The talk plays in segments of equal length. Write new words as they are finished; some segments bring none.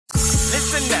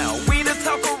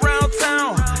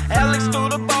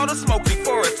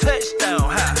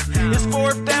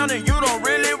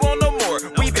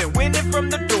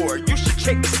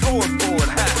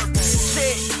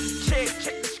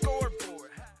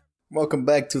Welcome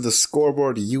back to the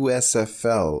Scoreboard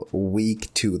USFL Week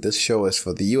 2. This show is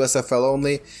for the USFL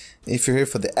only. If you're here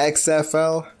for the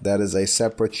XFL, that is a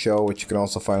separate show, which you can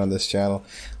also find on this channel.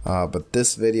 But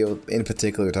this video in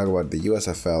particular, we talk about the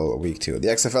USFL Week 2. The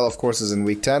XFL, of course, is in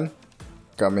Week 10.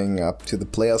 Coming up to the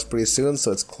playoffs pretty soon,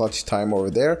 so it's clutch time over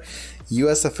there.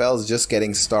 USFL is just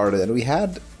getting started, and we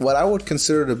had what I would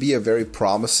consider to be a very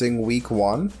promising Week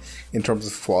 1 in terms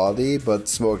of quality. But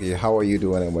Smokey, how are you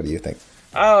doing, and what do you think?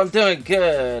 Oh, I'm doing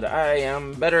good. I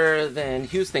am better than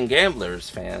Houston Gamblers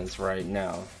fans right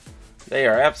now. They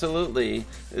are absolutely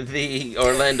the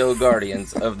Orlando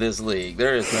Guardians of this league.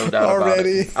 There is no doubt about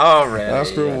it. Already.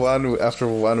 After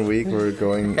one week, we're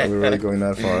really going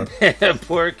that far.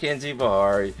 Poor Kenji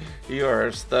Bahar. You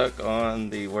are stuck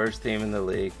on the worst team in the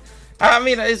league. I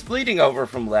mean, it's bleeding over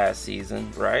from last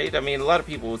season, right? I mean, a lot of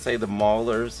people would say the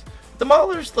Maulers. The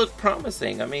Maulers look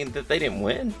promising. I mean, that they didn't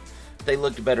win. They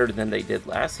looked better than they did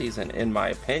last season, in my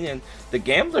opinion. The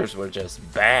Gamblers were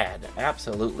just bad.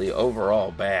 Absolutely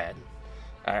overall bad.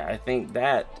 I think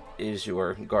that is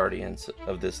your Guardians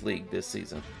of this league this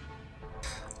season.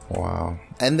 Wow.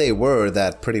 And they were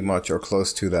that pretty much or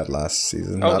close to that last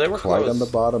season. Oh, Not they were quite close. On the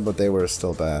bottom, but they were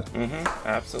still bad.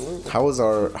 Absolutely. How's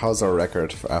our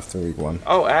record after Week 1?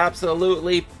 Oh,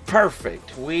 absolutely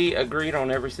perfect. We agreed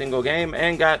on every single game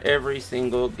and got every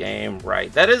single game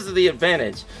right. That is the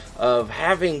advantage of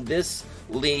having this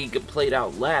league played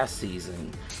out last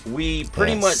season. We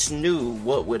pretty much knew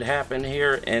what would happen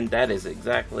here, and that is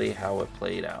exactly how it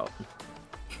played out.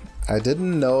 I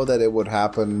didn't know that it would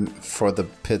happen for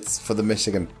the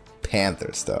Michigan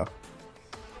Panthers, though.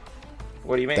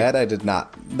 What do you mean? That I did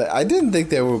not. I didn't think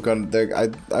they were gonna.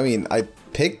 I mean, I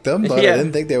picked them, but Yeah. I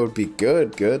didn't think they would be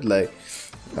good. Like,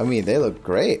 I mean, they look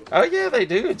great. Oh yeah, they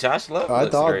do. Josh Love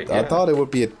looks great. Yeah. I thought it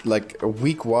would be a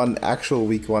Week 1 actual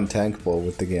Week 1 tank bowl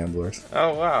with the Gamblers.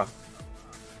 Oh wow.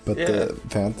 But Yeah. the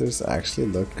Panthers actually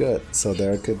look good, so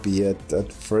there could be a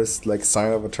first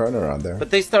sign of a turnaround there. But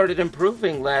they started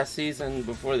improving last season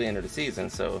before the end of the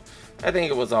season, so I think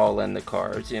it was all in the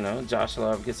cards. You know, Josh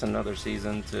Love gets another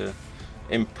season to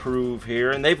improve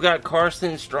here, and they've got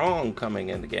Carson Strong coming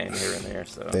in the game here and there.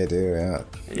 So they do,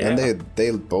 yeah. And they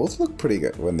both look pretty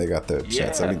good when they got their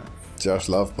chance. I mean, Josh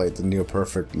Love played the near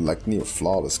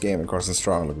flawless game, and Carson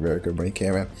Strong looked very good when he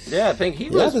came in. Yeah, I think he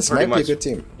was. This pretty might much, be a good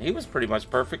team. He was pretty much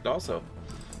perfect, also.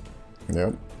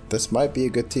 Yep, this might be a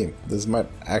good team. This might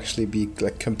actually be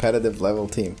competitive level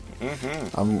team.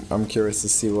 I'm curious to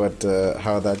see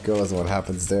how that goes and what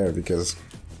happens there, because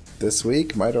this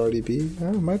week might be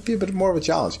a bit more of a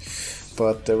challenge.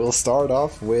 But we'll start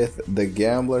off with the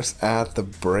Gamblers at the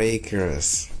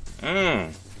Breakers.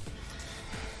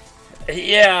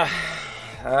 Yeah.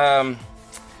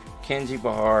 Kenji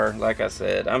Bahar, like I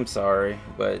said, I'm sorry,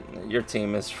 but your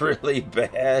team is really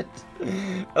bad.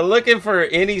 Looking for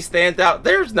any standout,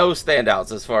 there's no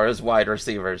standouts as far as wide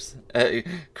receivers.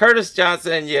 Curtis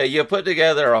Johnson, yeah, you put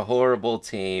together a horrible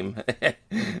team.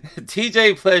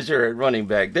 TJ Pleasure at running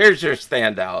back, there's your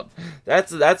standout.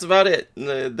 That's about it.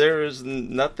 There is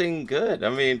nothing good. I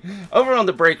mean, over on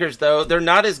the Breakers, though, they're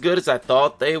not as good as I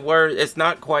thought they were. It's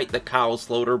not quite the Kyle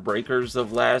Sloter Breakers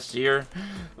of last year,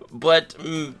 but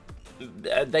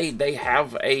they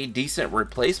have a decent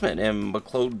replacement in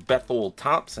McLeod Bethel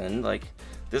Thompson. Like,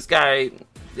 this guy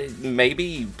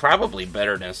probably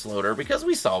better than Sloter, because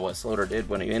we saw what Sloter did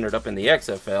when he ended up in the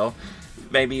XFL.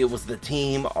 Maybe it was the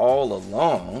team all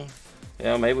along. You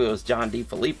know, maybe it was John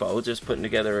DeFilippo just putting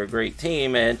together a great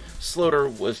team, and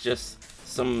Sloter was just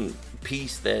some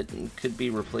piece that could be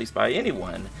replaced by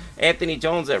anyone. Anthony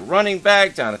Jones at running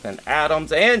back, Jonathan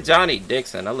Adams, and Johnny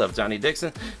Dixon. I love Johnny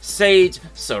Dixon. Sage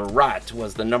Surratt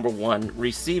was the #1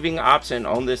 receiving option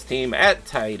on this team at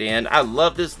tight end. I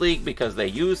love this league because they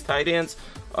use tight ends.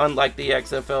 Unlike the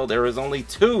XFL, there is only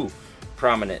 2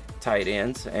 prominent tight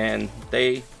ends, and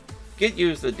they get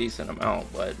used a decent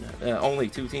amount, but only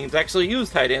 2 teams actually use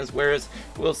tight ends, whereas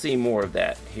we'll see more of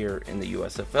that here in the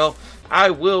USFL. I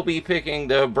will be picking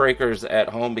the Breakers at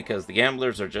home because the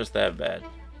Gamblers are just that bad.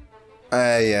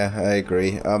 Yeah, I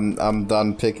agree. I'm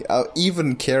done picking.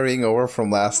 Even carrying over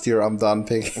from last year, I'm done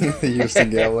picking the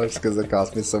Houston Gamblers because it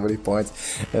cost me so many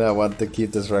points, and I want to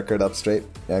keep this record up straight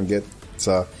and good.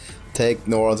 So take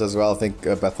New Orleans as well. I think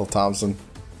Bethel Thompson.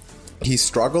 He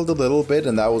struggled a little bit,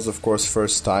 and that was, of course,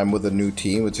 first time with a new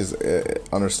team, which is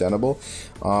understandable.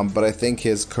 But I think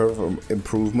his curve of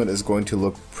improvement is going to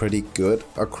look pretty good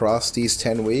across these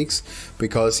 10 weeks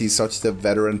because he's such the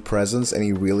veteran presence and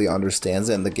he really understands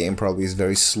it. And the game probably is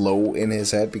very slow in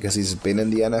his head because he's been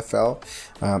in the NFL.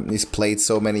 He's played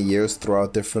so many years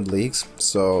throughout different leagues.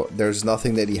 So there's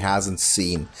nothing that he hasn't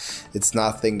seen. It's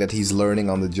nothing that he's learning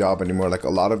on the job anymore. Like a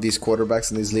lot of these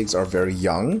quarterbacks in these leagues are very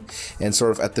young and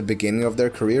sort of at the beginning of their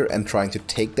career and trying to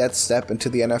take that step into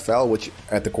the NFL, which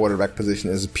at the quarterback position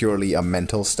is purely a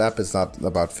mental step. It's not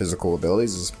about physical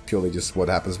abilities. It's purely just what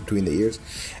happens between the ears.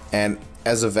 And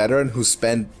as a veteran who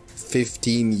spent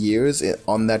 15 years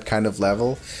on that kind of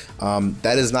level,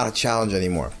 that is not a challenge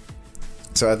anymore.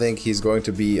 So I think he's going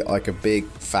to be like a big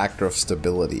factor of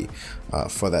stability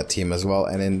for that team as well.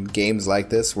 And in games like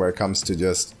this, where it comes to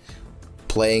just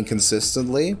playing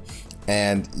consistently,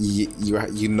 and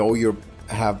you know you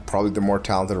have probably the more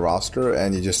talented roster,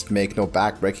 and you just make no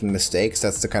back-breaking mistakes,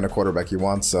 that's the kind of quarterback you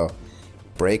want. So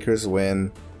Breakers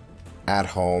win at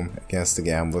home against the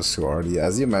Gamblers, who already,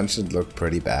 as you mentioned, look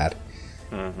pretty bad.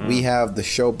 We have the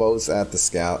Showboats at the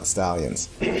Stallions.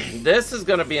 This is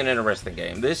going to be an interesting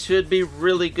game. This should be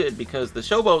really good because the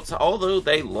Showboats, although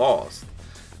they lost,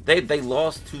 they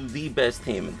lost to the best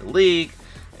team in the league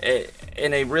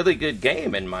in a really good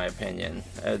game, in my opinion.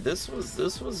 This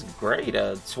was great.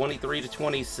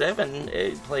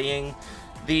 23-27, playing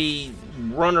the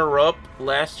runner-up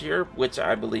last year, which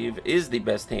I believe is the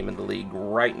best team in the league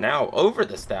right now, over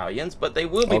the Stallions. But they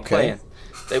will be playing.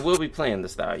 They will be playing the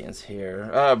Stallions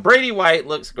here. Brady White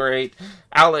looks great.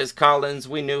 Alex Collins,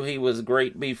 we knew he was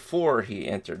great before he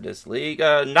entered this league.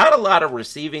 Not a lot of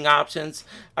receiving options.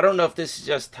 I don't know if this is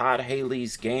just Todd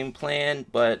Haley's game plan,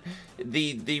 but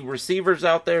the receivers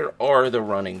out there are the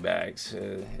running backs.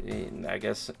 I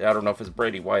guess, I don't know if it's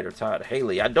Brady White or Todd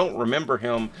Haley. I don't remember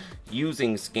him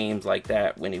using schemes like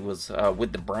that when he was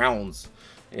with the Browns,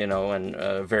 in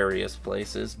various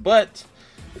places. But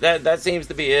that seems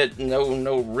to be it.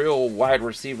 No real wide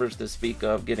receivers to speak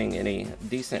of getting any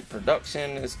decent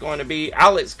production. It's going to be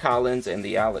Alex Collins and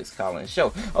the Alex Collins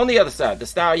Show. On the other side, the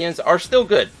Stallions are still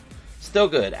good. Still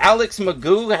good. Alex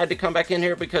Magoo had to come back in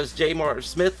here because J.Mar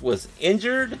Smith was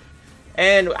injured.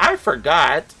 And I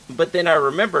forgot, but then I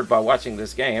remembered by watching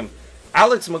this game,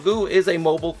 Alex Magoo is a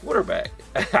mobile quarterback.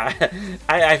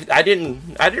 I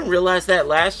didn't realize that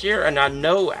last year, and I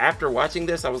know after watching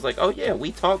this, I was like, oh yeah,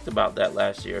 we talked about that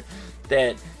last year,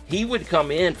 that he would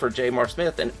come in for J.Mar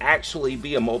Smith and actually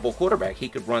be a mobile quarterback. He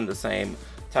could run the same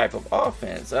type of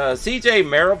offense. C.J.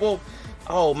 Marable,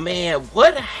 oh man,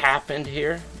 what happened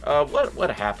here?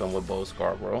 What happened with Bo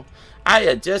Scarborough? I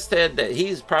had just said that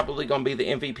he's probably going to be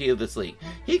the MVP of this league.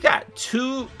 He got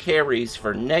 2 carries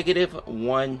for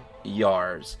 -1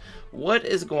 yards. What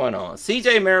is going on?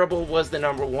 C.J. Marable was the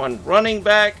 #1 running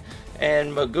back,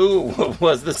 and Magoo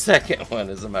was the second one,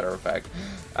 as a matter of fact.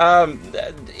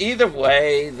 Either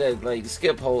way,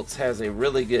 Skip Holtz has a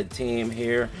really good team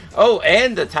here. Oh,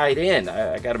 and the tight end.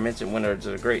 I got to mention one of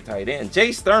the great tight end.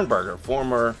 Jay Sternberger,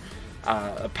 former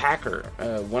Packer,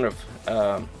 one of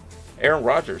Aaron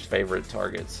Rodgers' favorite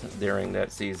targets during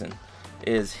that season,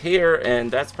 is here,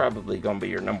 and that's probably going to be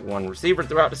your #1 receiver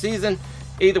throughout the season.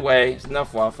 Either way, it's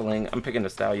enough waffling. I'm picking the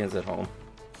Stallions at home.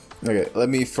 Okay, let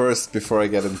me first, before I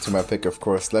get into my pick, of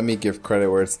course, let me give credit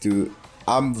where it's due.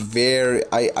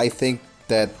 I think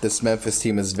that this Memphis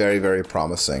team is very, very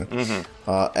promising.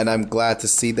 And I'm glad to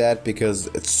see that because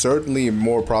it's certainly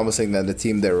more promising than the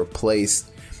team they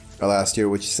replaced last year,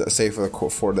 which, say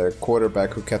for their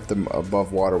quarterback who kept them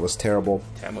above water, was terrible.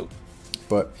 Tamu.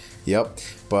 But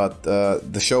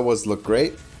the show looked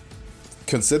great.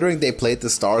 Considering they played the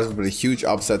Stars with a huge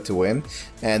upset to win,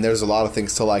 and there's a lot of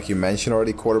things to, like you mentioned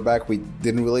already, quarterback we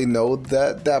didn't really know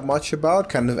that much about,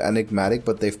 kind of enigmatic,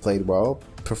 but they've played well,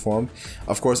 performed.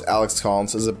 Of course, Alex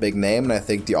Collins is a big name, and I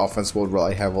think the offense will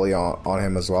rely heavily on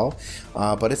him as well.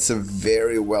 But it's a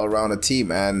very well-rounded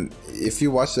team, and if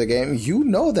you watch the game, you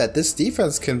know that this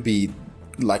defense can be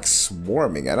like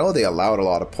swarming. I know they allowed a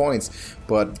lot of points,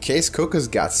 but Case Cookers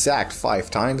got sacked 5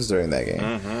 times during that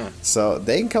game. So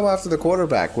they can come after the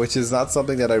quarterback, which is not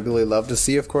something that I really love to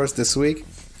see, of course, this week.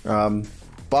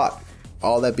 But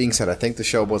all that being said, I think the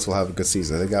Showboats will have a good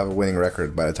season. They have a winning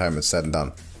record by the time it's said and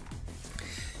done.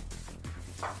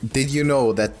 Did you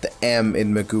know that the M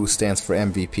in Magoo stands for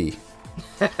MVP? Is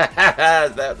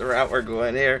that the route we're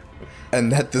going here?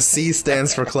 And that the C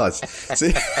stands for clutch.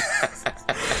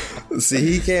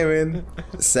 See, he came in,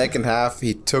 second half,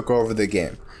 he took over the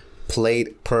game.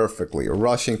 Played perfectly.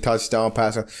 Rushing touchdown,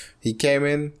 passing. He came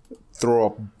in, throw a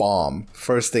bomb.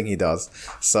 First thing he does.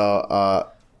 So,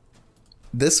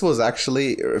 this was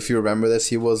actually, if you remember this,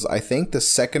 he was, I think, the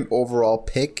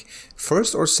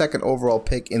first or second overall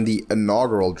pick in the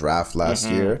inaugural draft last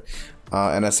year.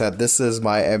 And I said, this is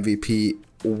my MVP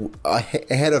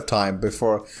ahead of time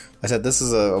before. I said, this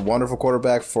is a wonderful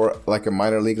quarterback for like a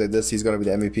minor league like this. He's going to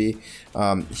be the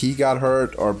MVP. He got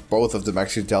hurt, or both of them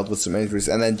actually dealt with some injuries.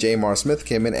 And then J.M.R. Smith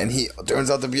came in, and he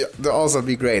turns out to also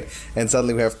be great. And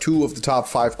suddenly we have 2 of the top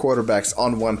 5 quarterbacks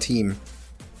on one team.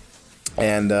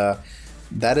 And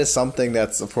that is something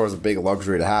that's, of course, a big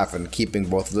luxury to have, and keeping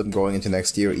both of them going into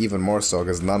next year even more so,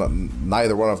 because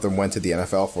neither one of them went to the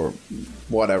NFL for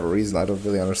whatever reason. I don't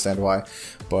really understand why.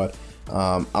 But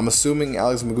I'm assuming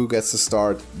Alex Magoo gets to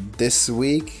start this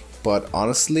week, but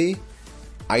honestly,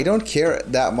 I don't care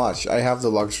that much. I have the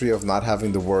luxury of not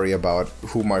having to worry about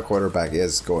who my quarterback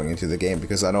is going into the game,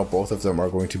 because I know both of them are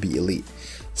going to be elite.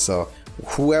 So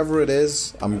whoever it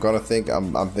is, I'm thinking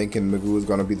Magoo is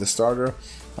going to be the starter.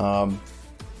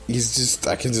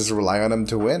 I can just rely on him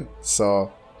to win.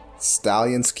 So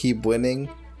Stallions keep winning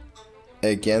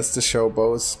against the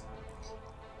Showboats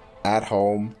at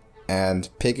home and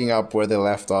picking up where they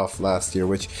left off last year,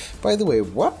 which, by the way,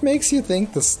 what makes you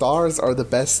think the Stars are the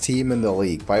best team in the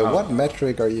league? By what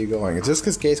metric are you going? Just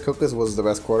because Case Cookus was the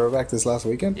best quarterback this last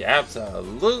weekend? Yeah,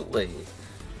 absolutely.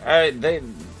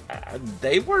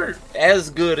 They were as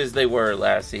good as they were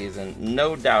last season,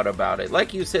 no doubt about it.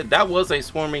 Like you said, that was a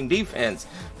swarming defense,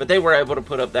 but they were able to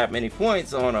put up that many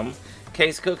points on them.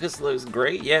 Case Cookus looks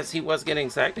great. Yes, he was getting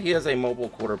sacked. He is a mobile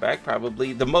quarterback,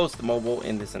 probably the most mobile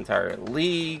in this entire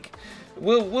league.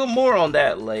 We'll more on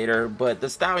that later, but the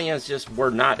Stallions just were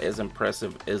not as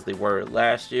impressive as they were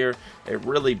last year. It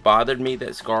really bothered me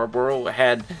that Scarborough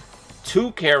had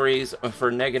 2 carries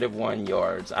for -1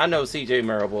 yards. I know CJ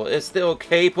Marable is still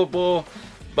capable,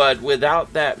 but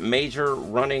without that major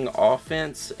running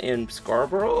offense in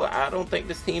Scarborough, I don't think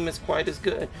this team is quite as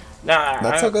good.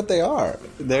 That's how good they are.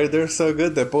 They're so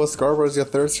good that both Scarborough's your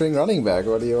 3rd string running back.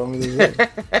 What do you want me to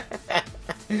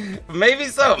do? Maybe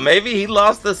so. Maybe he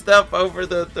lost the stuff over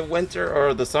the winter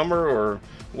or the summer or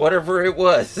whatever it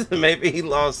was. Maybe he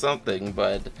lost something,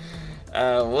 but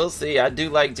we'll see. I do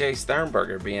like Jay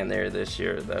Sternberger being there this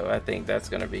year, though. I think that's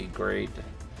going to be great.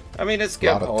 I mean, it's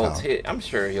Skip Holtz. I'm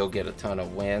sure he'll get a ton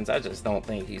of wins. I just don't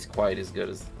think he's quite as good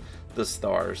as the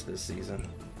Stars this season.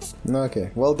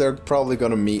 Okay. Well, they're probably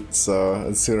going to meet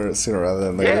sooner rather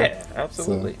than later. Yeah,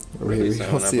 absolutely. So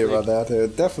we'll see about that.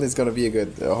 It definitely is going to be a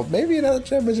good, maybe another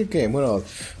championship game. Who knows?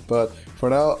 But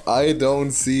for now, I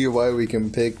don't see why we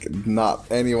can pick not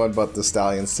anyone but the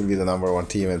Stallions to be the #1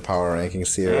 team in power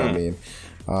rankings here. I mean,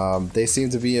 they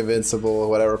seem to be invincible.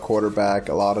 Whatever quarterback,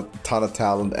 ton of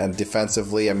talent, and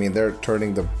defensively, I mean, they're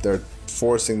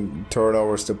forcing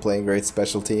turnovers to playing great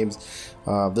special teams.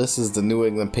 This is the New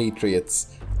England Patriots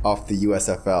of the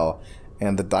USFL,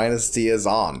 and the dynasty is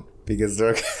on because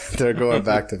they're going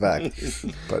back to back.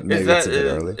 But maybe it's a bit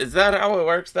early. Is that how it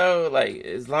works though? Like,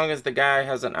 as long as the guy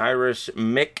has an Irish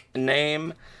Mick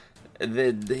name,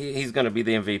 he's going to be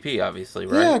the MVP, obviously,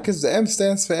 right? Yeah, because the M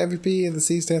stands for MVP and the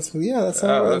C stands for... Yeah, that's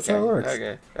how it works.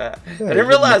 Okay. I didn't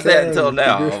realize that until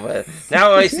now, but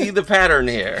now I see the pattern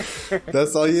here.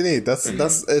 That's all you need. That's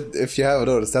it. If you haven't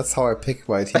noticed, that's how I pick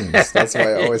my teams. That's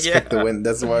why I always pick the win.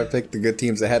 That's why I pick the good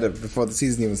teams before the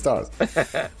season even starts.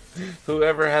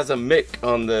 Whoever has a Mick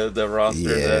on the roster,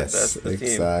 yes, that's the team.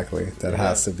 Exactly. That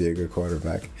has to be a good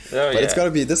quarterback. But it's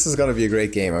gonna be. This is gonna be a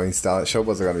great game. I mean,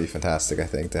 Showboats are gonna be fantastic. I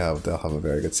think they'll have a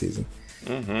very good season.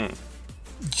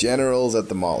 Generals at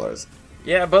the Maulers.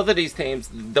 Yeah, both of these teams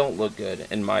don't look good,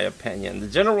 in my opinion. The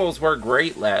Generals were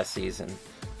great last season,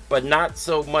 but not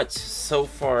so much so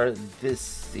far this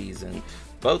season.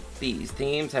 Both these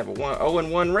teams have a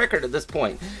 0-1 record at this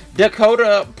point.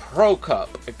 Dakota Prokop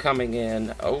coming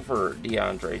in over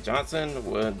DeAndre Johnson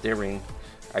during,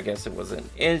 I guess it was an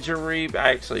injury. I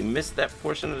actually missed that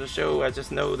portion of the show. I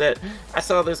just know that I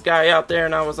saw this guy out there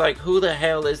and I was like, who the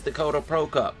hell is Dakota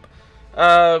Prokop?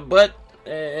 But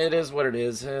it is what it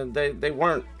is. They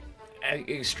weren't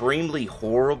extremely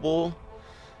horrible,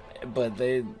 but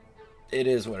it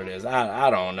is what it is. I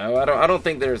don't know. I don't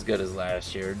think they're as good as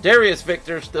last year. Darius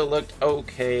Victor still looked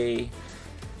okay.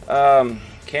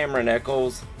 Cameron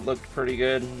Echols looked pretty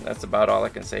good. That's about all I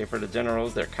can say for the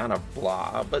Generals. They're kind of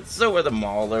blah, but so are the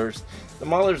Maulers. The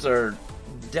Maulers are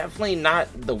definitely not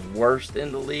the worst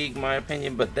in the league, in my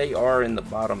opinion, but they are in the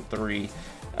bottom 3.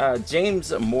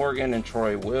 James Morgan and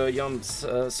Troy Williams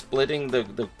splitting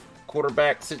the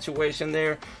quarterback situation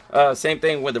there. Same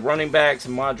thing with the running backs,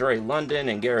 Madre London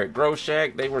and Garrett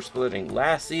Groshek. They were splitting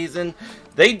last season.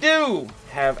 They do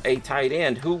have a tight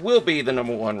end who will be the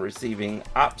number 1 receiving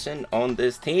option on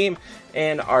this team,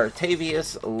 and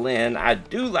Artavius Lynn. I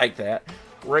do like that.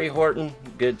 Ray Horton,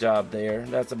 good job there.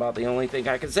 That's about the only thing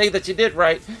I can say that you did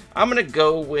right. I'm going to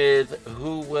go with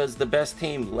who was the best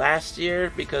team last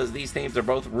year, because these teams are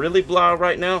both really blah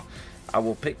right now. I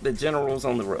will pick the Generals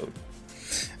on the road.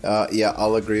 Yeah,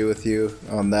 I'll agree with you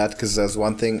on that, because there's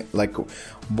one thing, like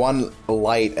one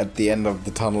light at the end of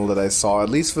the tunnel that I saw, at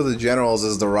least for the Generals,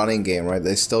 is the running game, right?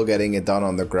 They're still getting it done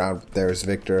on the ground. There's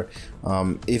Victor.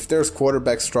 If there's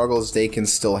quarterback struggles, they can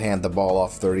still hand the ball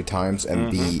off 30 times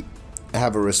and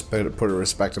put a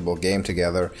respectable game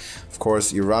together. Of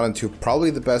course, you run into probably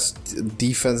the best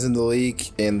defense in the league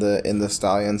in the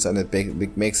Stallions, and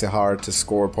it makes it hard to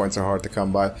score. Points are hard to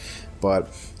come by, but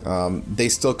they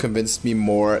still convinced me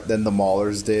more than the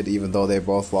Maulers did, even though they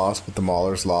both lost. But the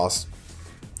Maulers lost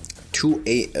to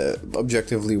a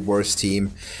objectively worse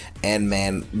team, and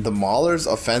man, the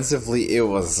Maulers offensively, it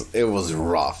was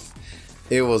rough.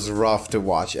 It was rough to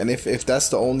watch. And if that's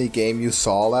the only game you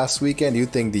saw last weekend, you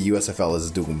think the USFL is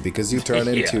doomed, because you turn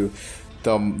into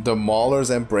the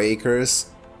Maulers and Breakers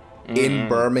in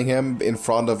Birmingham in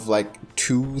front of like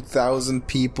 2,000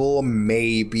 people,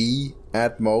 maybe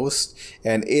at most.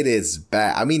 And it is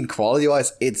bad. I mean,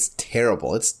 quality-wise, it's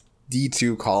terrible. It's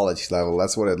D2 college level.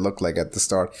 That's what it looked like at the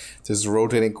start. Just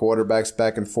rotating quarterbacks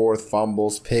back and forth,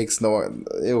 fumbles, picks. No,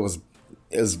 it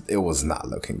was not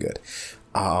looking good.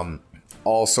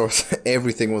 All sorts,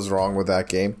 everything was wrong with that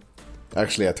game.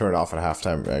 Actually, I turned it off at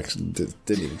halftime. I actually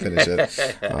didn't even finish it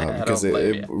because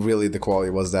it really, the quality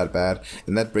was that bad.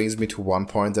 And that brings me to one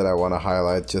point that I want to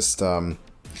highlight just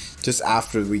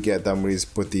after we get done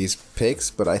with these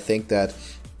picks. But I think that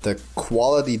the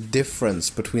quality difference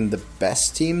between the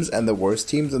best teams and the worst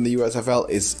teams in the USFL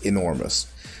is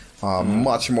enormous.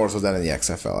 Much more so than in the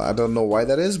XFL. I don't know why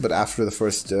that is, but after the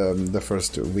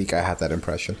first week, I had that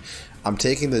impression. I'm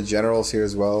taking the Generals here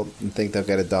as well, and think they'll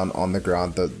get it done on the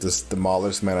ground. The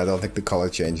Maulers, man, I don't think the color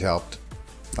change helped.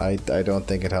 I don't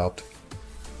think it helped.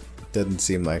 Didn't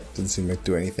seem like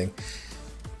do anything.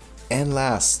 And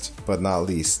last but not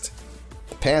least,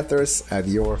 the Panthers at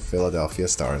your Philadelphia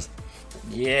Stars.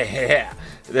 Yeah,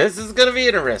 this is going to be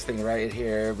interesting right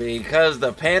here, because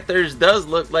the Panthers does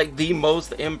look like the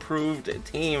most improved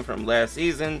team from last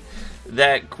season.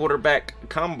 That quarterback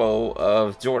combo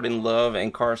of Jordan Love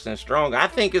and Carson Strong, I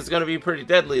think, is going to be pretty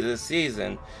deadly this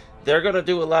season. They're going to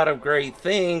do a lot of great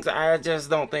things. I just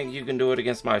don't think you can do it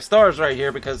against my Stars right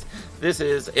here, because this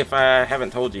is, if I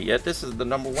haven't told you yet, this is the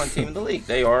number 1 team in the league.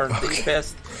 They are the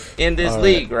best in this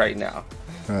league right now.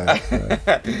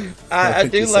 I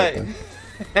do like...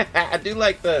 I do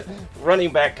like the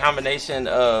running back combination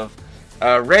of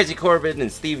Reggie Corbin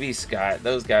and Stevie Scott.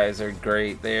 Those guys are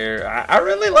great there. I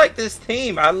really like this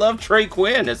team. I love Trey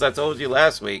Quinn, as I told you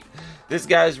last week. This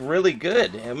guy's really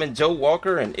good. Him and Joe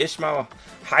Walker and Ishmael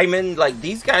Hyman, like,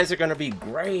 these guys are going to be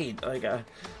great. Like,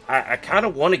 I kind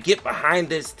of want to get behind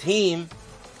this team,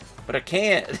 but I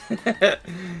can't.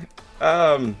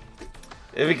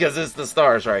 Because it's the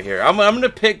Stars right here. I'm going to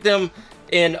pick them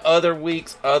in other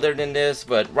weeks other than this,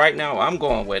 but right now I'm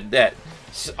going with that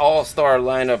all-star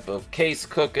lineup of Case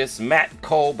Cookus, Matt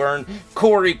Colburn,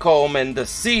 Corey Coleman. The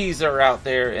C's are out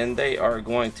there, and they are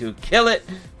going to kill it,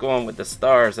 going with the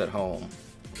Stars at home.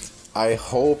 I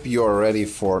hope you're ready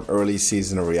for an early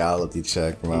season reality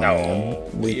check, man. No,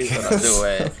 we're gonna do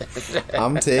it.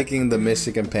 I'm taking the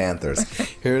Michigan Panthers.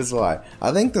 Here's why.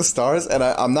 I think the Stars, and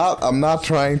I'm not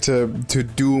trying to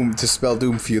spell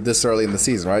doom for you this early in the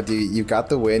season, right? You got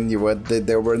the win. They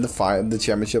were in the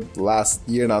championship last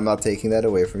year, and I'm not taking that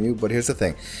away from you. But here's the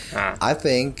thing. I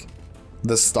think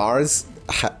the Stars,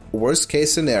 worst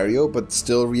case scenario, but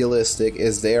still realistic,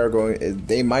 is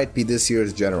they might be this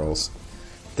year's Generals.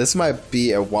 This might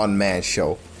be a one-man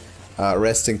show,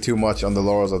 resting too much on the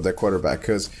laurels of their quarterback.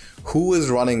 Because who is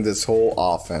running this whole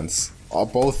offense,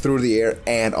 both through the air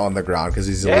and on the ground? Because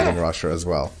he's a leading rusher as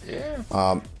well.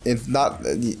 Yeah. If not,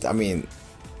 I mean,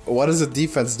 what is the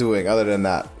defense doing other than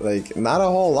that? Like, not a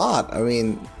whole lot. I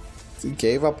mean, he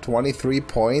gave up 23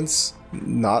 points.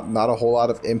 Not a whole lot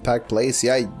of impact plays.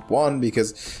 Yeah, he won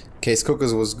because Case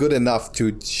Cookus was good enough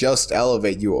to just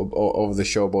elevate you over the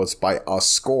showboats by a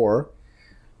score.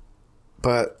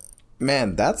 But,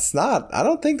 man, I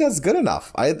don't think that's good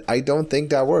enough. I don't think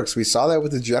that works. We saw that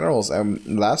with the Generals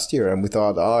last year, and we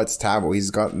thought, oh, it's Tabo. He's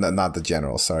got, not the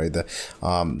Generals, sorry. What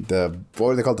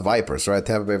are they called? The Vipers, right?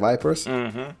 Tampa Bay Vipers?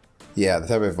 Mm-hmm. Yeah, the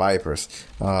Tampa Bay Vipers.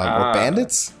 Or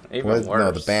Bandits? Even worse.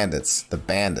 No, the Bandits. The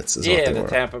Bandits is what they were. Yeah, the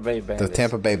Tampa Bay Bandits. The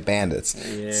Tampa Bay Bandits.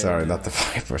 Yeah. Sorry, not the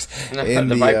Vipers.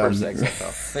 The Vipers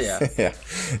XFL. Yeah. Yeah.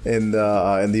 In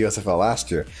the USFL last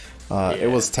year.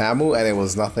 It was Tamu and it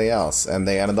was nothing else. And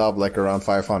they ended up like around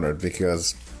 500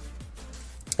 because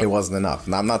it wasn't enough.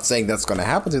 Now, I'm not saying that's going to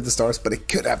happen to the Stars, but it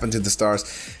could happen to the Stars.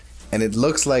 And it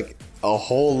looks like a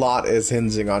whole lot is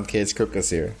hinging on Case Cookus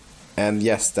here. And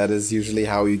yes, that is usually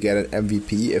how you get an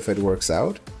MVP if it works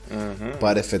out. Mm-hmm.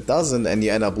 But if it doesn't and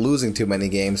you end up losing too many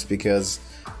games because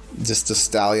just the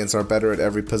Stallions are better at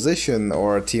every position,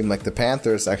 or a team like the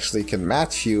Panthers actually can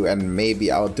match you and maybe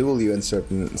outduel you in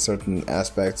certain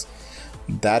aspects,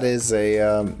 that's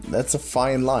a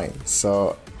fine line.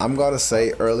 So I'm gonna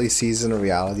say early season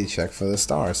reality check for the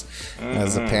Stars,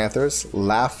 as the Panthers,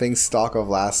 laughing stock of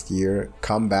last year,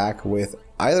 come back with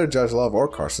either Judge Love or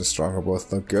Carson Strong, who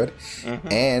both look good,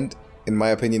 and in my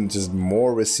opinion, just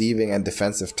more receiving and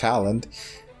defensive talent,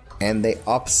 and they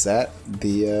upset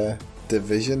the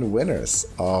division winners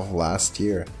of last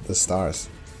year, the Stars.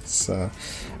 So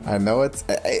I know it's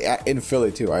in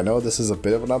Philly too. I know this is a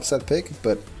bit of an upset pick,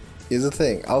 but here's the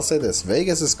thing. I'll say this: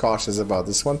 Vegas is cautious about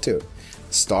this one too.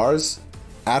 Stars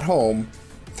at home,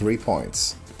 3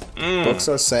 points. Books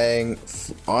are saying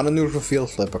on a neutral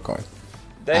field, flip a coin.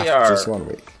 They are just 1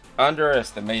 week.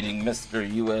 Underestimating Mr.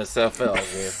 USFL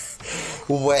here.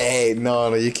 Wait,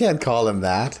 no, you can't call him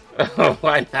that.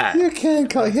 Why not? You can't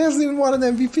call. He hasn't even won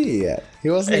an MVP yet. He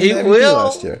wasn't He even MVP will.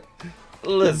 last year.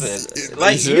 Listen,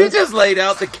 like you just laid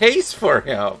out the case for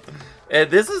him,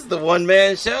 and this is the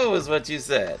one-man show, is what you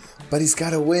said. But he's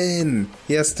got to win.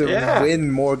 He has to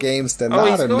win more games than he's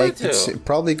not, and going make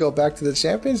probably go back to the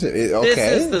championship. Okay,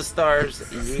 this is the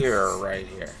Stars' year right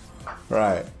here.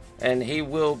 Right. And he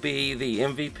will be the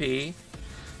MVP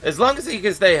as long as he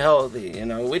can stay healthy. You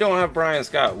know, we don't have Brian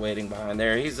Scott waiting behind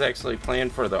there. He's actually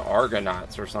playing for the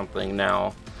Argonauts or something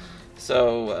now.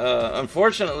 So,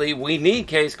 unfortunately, we need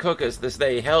Case Cookus to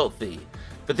stay healthy.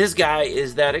 But this guy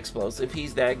is that explosive.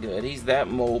 He's that good. He's that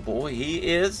mobile. He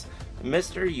is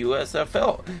Mr.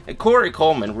 USFL. And Corey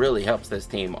Coleman really helps this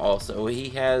team also. He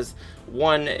has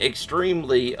one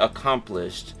extremely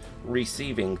accomplished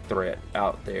receiving threat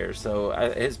out there. So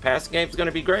his pass game is going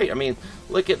to be great. I mean,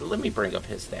 let me bring up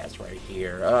his stats right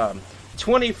here.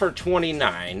 20 for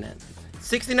 29.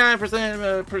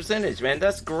 69% percentage, man.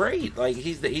 That's great. Like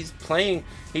he's playing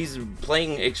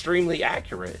extremely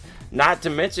accurate. Not to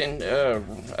mention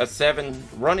a 7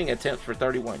 running attempts for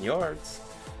 31 yards.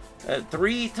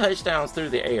 3 touchdowns through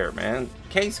the air, man.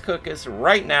 Case Cookus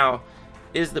right now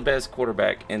is the best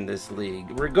quarterback in this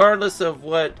league. Regardless of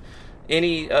what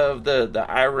any of the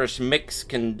Irish mix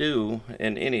can do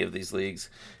in any of these leagues,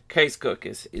 Case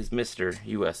Cookus is Mr.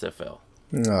 USFL.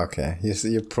 Okay,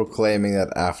 you're proclaiming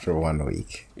that after 1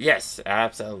 week. Yes,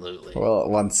 absolutely. Well,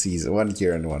 1 season, 1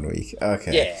 year and 1 week.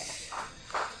 Okay. Yeah.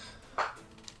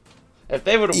 If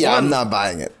they would have won, I'm not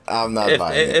buying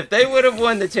it. If they would have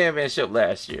won the championship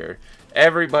last year,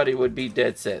 everybody would be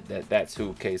dead set that that's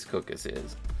who Case Cookus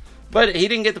is. But he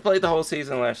didn't get to play the whole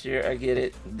season last year. I get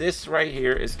it. This right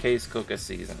here is Case Cookus'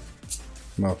 season.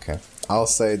 Okay.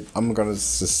 I'm going to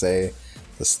just say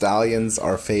the Stallions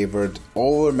are favored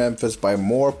over Memphis by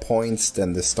more points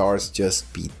than the Stars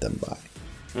just beat them by.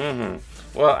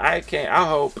 Well, I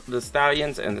hope the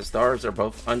Stallions and the Stars are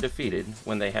both undefeated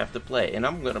when they have to play. And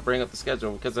I'm going to bring up the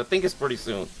schedule because I think it's pretty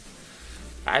soon.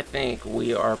 I think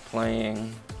we are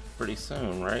playing pretty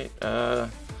soon, right?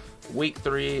 Week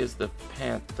 3 is the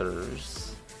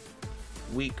Panthers.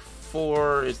 Week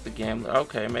 4 is the Gambler.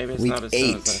 Okay, maybe it's not as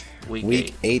soon as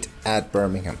Week 8 at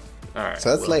Birmingham. All right.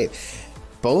 So that's late.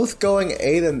 Both going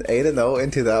 8-0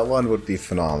 into that one would be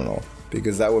phenomenal,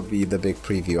 because that would be the big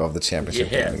preview of the championship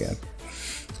game again,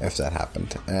 if that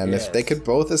happened. And if they could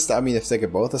both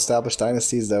establish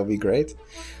dynasties, that would be great.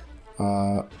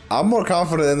 I'm more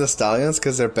confident in the Stallions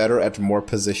because they're better at more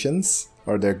positions,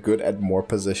 or they're good at more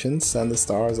positions than the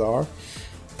Stars are.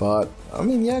 But I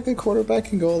mean, good quarterback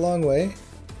can go a long way.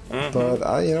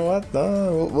 But you know what?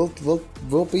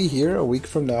 We'll be here a week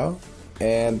from now,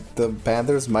 and the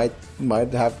Panthers might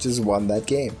have just won that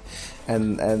game,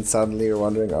 and suddenly you're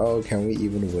wondering, oh, can we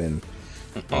even win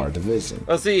our division?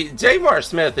 Well, see, Jamar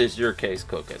Smith is your Case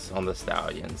Cookus on the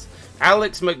Stallions.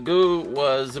 Alex McGough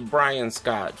was Brian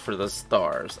Scott for the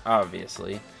Stars,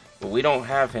 obviously, but we don't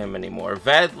have him anymore.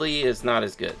 Vadley is not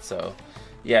as good, so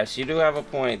yes, you do have a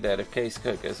point that if Case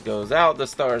Cookus goes out, the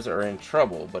Stars are in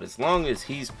trouble. But as long as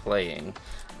he's playing,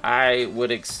 I would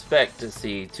expect to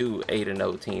see 2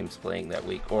 8-0 teams playing that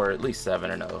week, or at least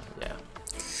 7-0. Yeah.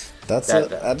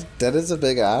 That is a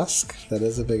big ask. That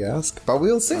is a big ask. But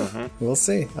we'll see. We'll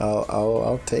see.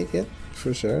 I'll take it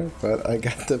for sure. But I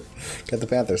got the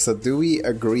Panthers. So do we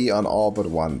agree on all but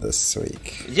one this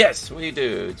week? Yes, we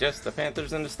do. Just the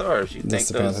Panthers and the Stars. You think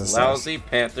those lousy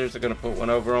Panthers are going to put one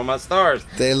over on my Stars?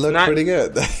 They look pretty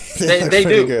good. They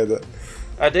do. Good.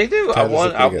 They do. I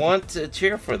want to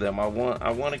cheer for them. I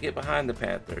want to get behind the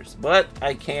Panthers, but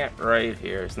I can't right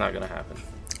here. It's not going to happen.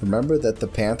 Remember that the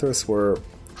Panthers were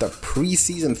the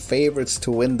preseason favorites to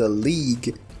win the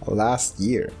league last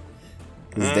year.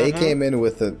 Because they came in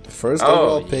with the first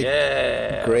overall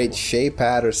pick, great Shea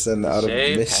Patterson out of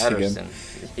Michigan.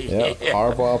 Yeah,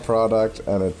 Harbaugh product,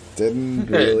 and it didn't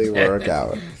really work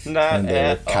out. And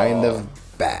they're kind of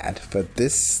bad. But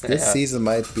this season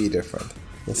might be different.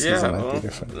 This season might be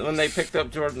different. When they picked up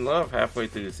Jordan Love halfway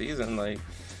through the season,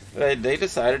 they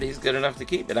decided he's good enough to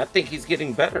keep, and I think he's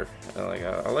getting better.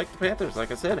 I like the Panthers.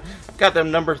 Like I said, I've got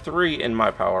them number 3 in my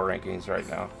power rankings right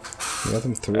now. You got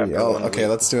them 3. Oh, okay.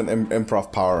 Let's do an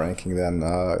improv power ranking then.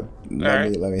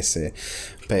 Let me see.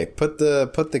 Okay, put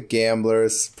the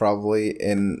Gamblers probably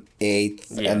in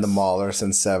 8th, and the Maulers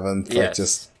in 7th. Like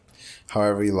just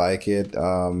however you like it.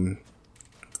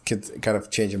 Could kind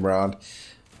of change them around.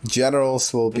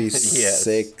 Generals will be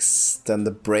 6, then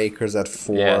the Breakers at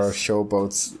 4,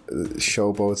 Showboats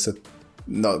at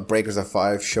Breakers at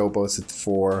 5, Showboats at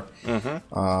 4.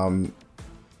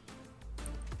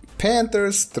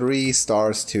 Panthers 3,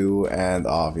 Stars 2, and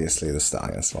obviously the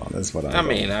Stallions 1 is what I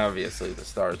mean. Obviously the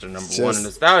Stars are number 1 and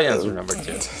the Stallions are number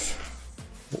 2.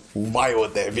 Why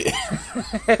would they be?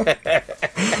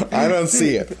 I don't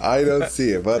see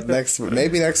it. But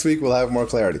maybe next week we'll have more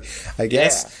clarity. I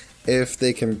guess. If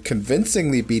they can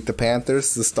convincingly beat the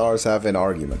Panthers, the Stars have an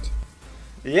argument.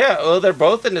 Yeah, well, they're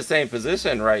both in the same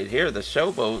position right here. The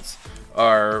Showboats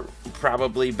are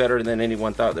probably better than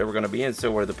anyone thought they were going to be in,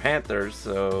 so are the Panthers.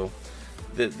 So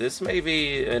this may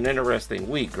be an interesting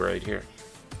week right here.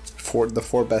 For the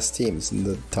 4 best teams in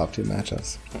the top 2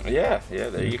 matchups. Yeah,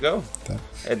 there you go.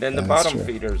 And then the bottom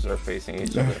feeders are facing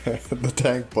each other. The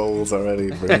Tank Bowls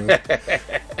already.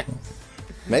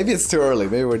 Maybe it's too early.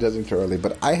 Maybe we're judging too early.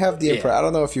 But I have the impression, I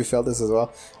don't know if you felt this as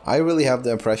well. I really have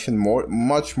the impression,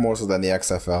 much more so than the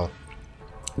XFL,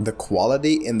 the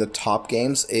quality in the top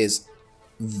games is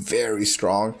very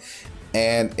strong.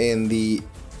 And in the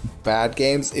bad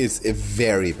games, is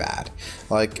very bad.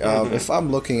 Like, if I'm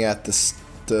looking at the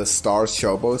Stars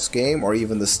Showboats game, or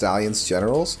even the Stallions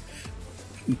Generals,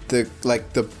 the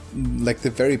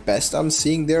very best I'm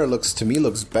seeing there looks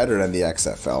better than the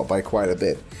XFL by quite a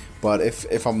bit. But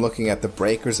if I'm looking at the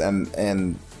Breakers and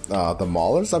the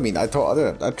Maulers, I mean, I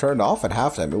turned off at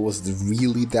halftime. It was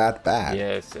really that bad.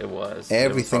 Yes, it was.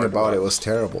 Everything about it was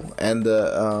terrible. And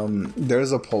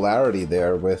there's a polarity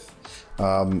there with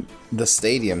the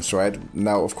stadiums, right?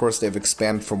 Now, of course, they've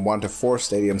expanded from 1 to 4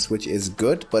 stadiums, which is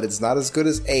good, but it's not as good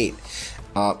as 8.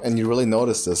 And you really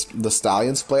notice this. The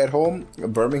Stallions play at home.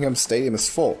 Birmingham Stadium is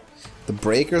full. The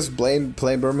Breakers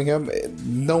play Birmingham.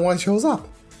 No one shows up.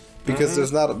 Because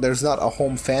there's not a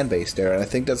home fan base there, and I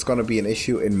think that's going to be an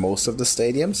issue in most of the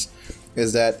stadiums.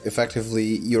 Is that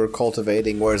effectively you're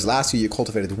cultivating, whereas last year you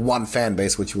cultivated 1 fan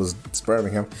base, which was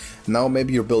Birmingham. Now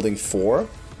maybe you're building 4,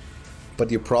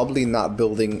 but you're probably not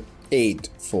building 8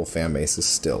 full fan bases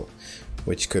still,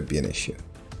 which could be an issue.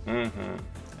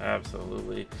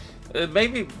 Absolutely.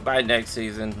 Maybe by next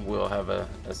season we'll have a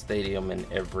stadium in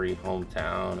every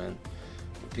hometown, and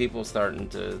people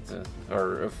starting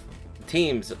or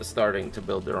teams starting to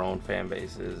build their own fan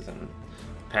bases and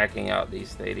packing out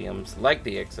these stadiums like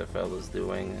the XFL is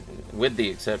doing, with the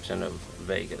exception of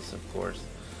Vegas, of course.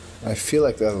 I feel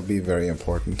like that'll be very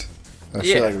important. I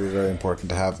feel like it'll be very important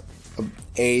to have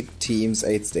 8 teams,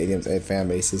 8 stadiums, 8 fan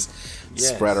bases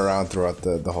spread around throughout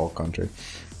the whole country.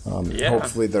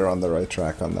 Hopefully they're on the right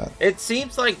track on that. It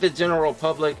seems like the general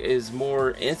public is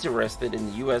more interested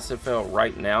in the USFL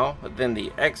right now than the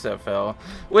XFL,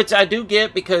 which I do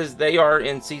get because they are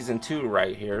in season 2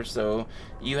 right here. So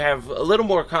you have a little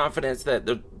more confidence that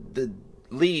the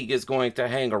league is going to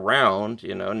hang around,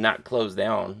 not close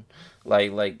down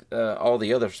like all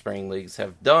the other spring leagues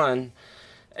have done.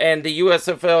 And the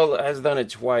USFL has done it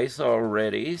twice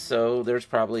already, so there's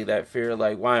probably that fear,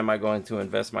 like, why am I going to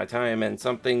invest my time in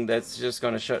something that's just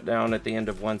going to shut down at the end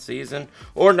of one season,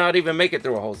 or not even make it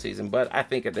through a whole season? But I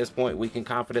think at this point we can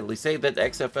confidently say that the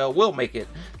XFL will make it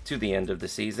to the end of the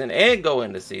season and go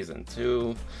into season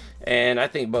 2. And I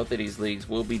think both of these leagues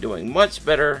will be doing much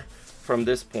better from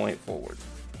this point forward.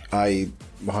 I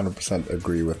 100%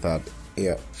 agree with that.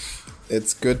 Yeah,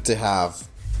 it's good to have...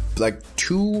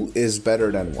 2 is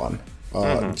better than 1.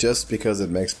 just because it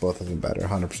makes both of them better.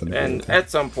 100%. And at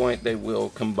some point, they will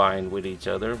combine with each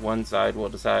other. One side will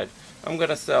decide, I'm going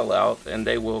to sell out, and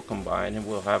they will combine, and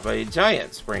we'll have a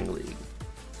giant spring league.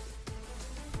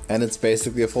 And it's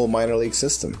basically a full minor league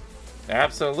system.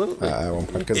 Absolutely. At one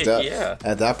point, because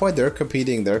at that point they're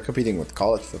competing with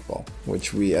college football,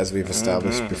 which we've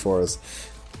established before, is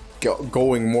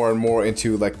going more and more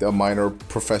into like the minor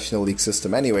professional league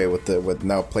system. Anyway, with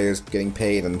now players getting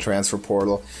paid and transfer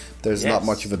portal, there's not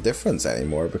much of a difference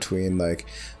anymore between like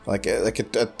a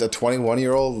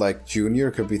 21-year-old like junior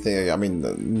could be thinking, I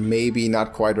mean, maybe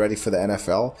not quite ready for the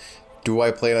NFL. Do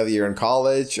I play another year in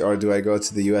college or do I go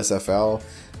to the USFL?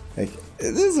 Like,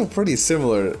 these are pretty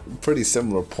similar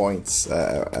points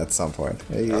at some point.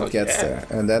 It gets there.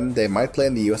 And then they might play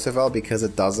in the USFL because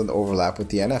it doesn't overlap with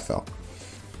the NFL.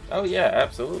 Oh, yeah,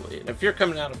 absolutely. And if you're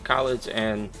coming out of college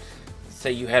and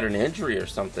say you had an injury or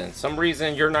something, some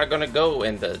reason you're not going to go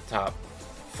in the top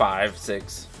 5,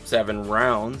 6, 7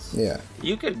 rounds,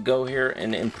 you could go here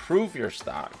and improve your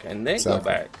stock and then go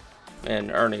back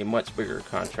and earn a much bigger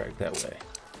contract that way.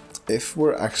 If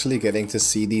we're actually getting to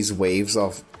see these waves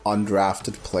of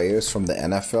undrafted players from the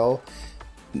NFL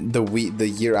the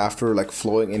year after, like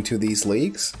flowing into these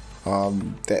leagues,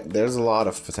 there's a lot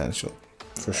of potential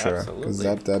for sure, because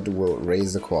that will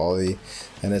raise the quality,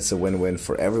 and it's a win-win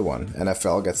for everyone.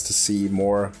 NFL gets to see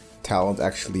more talent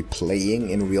actually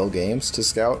playing in real games to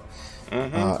scout,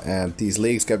 and these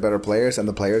leagues get better players, and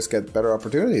the players get better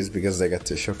opportunities because they get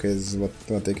to showcase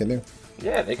what they can do.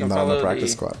 Yeah, they can not follow on the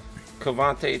practice squad.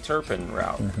 Cavante Turpin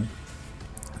route.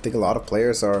 I think a lot of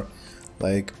players are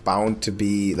like bound to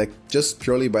be, like, just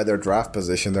purely by their draft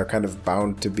position, they're kind of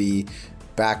bound to be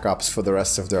backups for the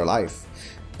rest of their life.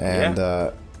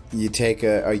 And you take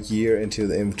a year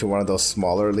into one of those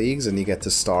smaller leagues and you get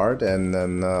to start, and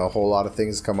then a whole lot of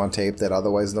things come on tape that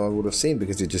otherwise no one would have seen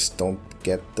because you just don't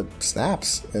get the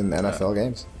snaps in NFL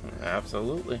games.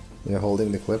 Absolutely. You're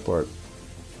holding the clipboard.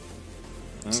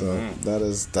 So that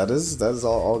is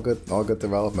all good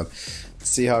development. Let's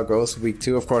see how it goes. Week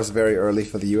 2, of course, very early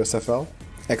for the USFL.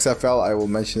 XFL, I will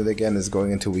mention it again, is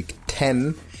going into week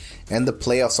 10, and the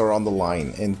playoffs are on the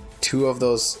line. In 3 of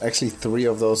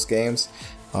those games,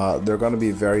 they're going to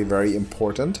be very, very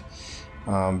important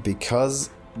because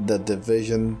the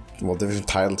division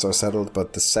titles are settled,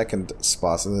 but the second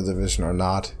spots in the division are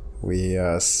not. We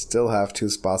still have 2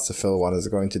 spots to fill. One is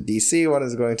going to DC, one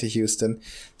is going to Houston.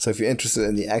 So if you're interested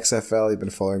in the XFL, you've been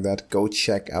following that, go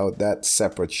check out that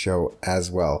separate show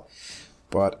as well.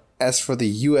 But as for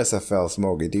the USFL,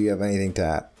 Smokey, do you have anything to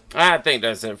add? I think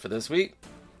that's it for this week.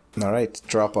 All right,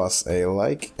 drop us a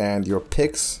like and your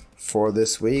picks for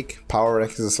this week. Power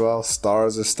rankings as well.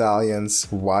 Stars or Stallions?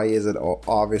 Why is it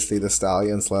obviously the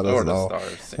Stallions? Let us know.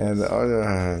 Stars, and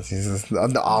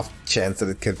on the off chance that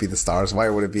it could be the Stars, why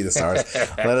would it be the Stars?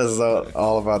 Let us know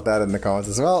all about that in the comments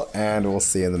as well, and we'll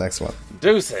see you in the next one.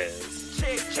 Deuces.